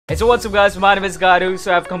Hey, so what's up guys, my name is Garu.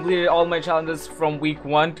 So I've completed all my challenges from week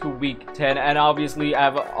 1 to week 10, and obviously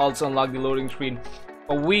I've also unlocked the loading screen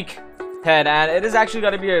for week 10, and it is actually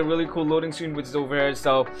going to be a really cool loading screen which is over here.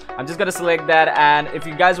 So I'm just going to select that, and if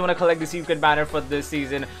you guys want to collect the secret banner for this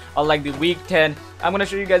season or like the week 10, I'm going to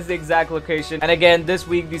show you guys the exact location. And again, this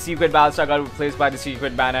week the secret battle star got replaced by the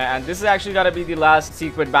secret banner, and this is actually going to be the last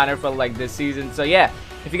secret banner for like this season. So yeah,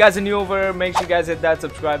 if you guys are new over, make sure you guys hit that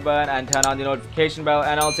subscribe button and turn on the notification bell.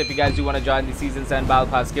 And also, if you guys do want to join the Season 7 Battle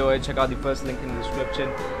Pass giveaway, check out the first link in the description.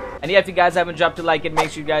 And yeah, if you guys haven't dropped a like it,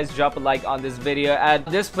 make sure you guys drop a like on this video. And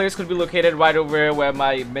this place could be located right over here where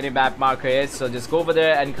my minimap marker is. So just go over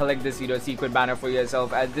there and collect this secret banner for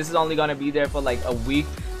yourself. And this is only going to be there for like a week.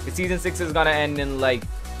 The Season 6 is going to end in like,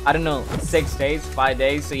 I don't know, 6 days, 5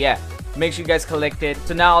 days. So yeah, make sure you guys collect it.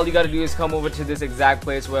 So now all you got to do is come over to this exact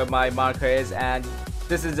place where my marker is, and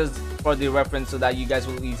this is just for the reference so that you guys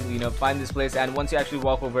will easily find this place. And once you actually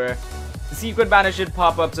walk over, the secret banner should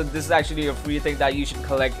pop up. So this is actually a free thing that you should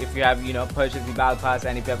collect if you have purchased the battle pass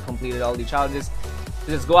and if you have completed all the challenges. So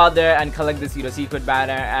just go out there and collect this secret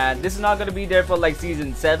banner, and this is not going to be there for like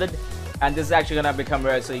season 7, and this is actually gonna become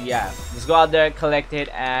rare. So yeah, just go out there, collect it,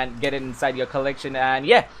 and get it inside your collection. And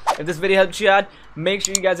yeah, if this video helped you out, make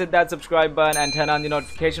sure you guys hit that subscribe button and turn on the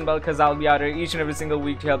notification bell, because I'll be out here each and every single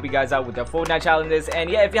week to help you guys out with your Fortnite challenges.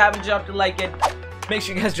 And yeah, if you haven't dropped a like it, make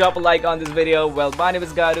sure you guys drop a like on this video. Well, my name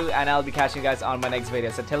is Garu, and I'll be catching you guys on my next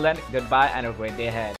video. So till then, goodbye and a great day ahead.